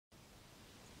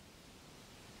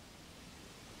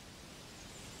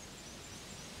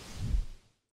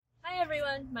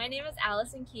everyone, my name is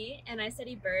Alison Ke and I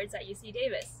study birds at UC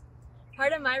Davis.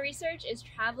 Part of my research is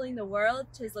traveling the world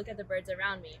to look at the birds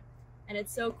around me, and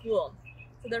it's so cool.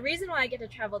 So the reason why I get to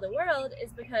travel the world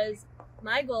is because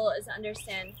my goal is to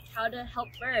understand how to help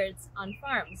birds on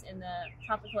farms in the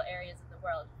tropical areas of the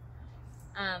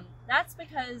world. That's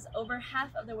because over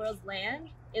half of the world's land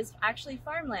is actually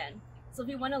farmland. So if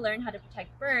we want to learn how to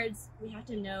protect birds, we have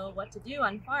to know what to do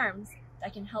on farms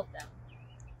that can help them.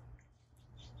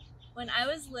 When I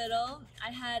was little,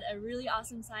 I had a really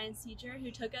awesome science teacher who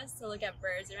took us to look at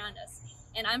birds around us.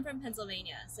 And I'm from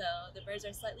Pennsylvania, so the birds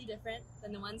are slightly different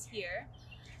than the ones here.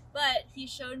 But he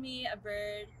showed me a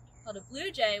bird called a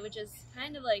blue jay, which is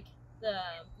kind of like the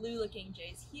blue-looking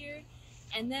jays here.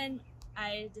 And then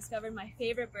I discovered my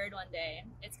favorite bird one day.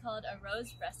 It's called a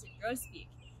rose-breasted grosbeak.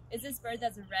 It's this bird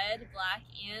that's red, black,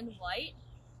 and white.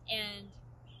 And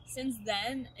since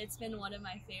then, it's been one of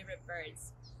my favorite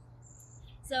birds.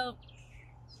 So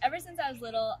ever since I was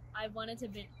little, I've wanted to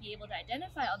be able to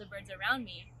identify all the birds around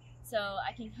me so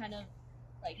I can kind of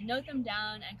like note them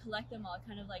down and collect them all,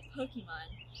 kind of like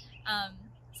Pokemon.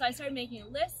 So I started making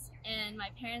lists, and my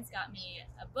parents got me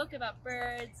a book about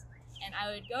birds, and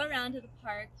I would go around to the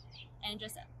park and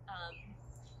just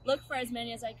look for as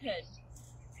many as I could.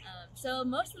 So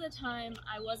most of the time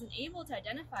I wasn't able to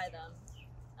identify them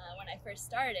when I first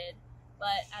started,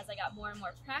 but as I got more and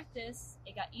more practice,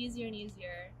 it got easier and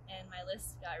easier, and my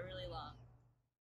list got really long.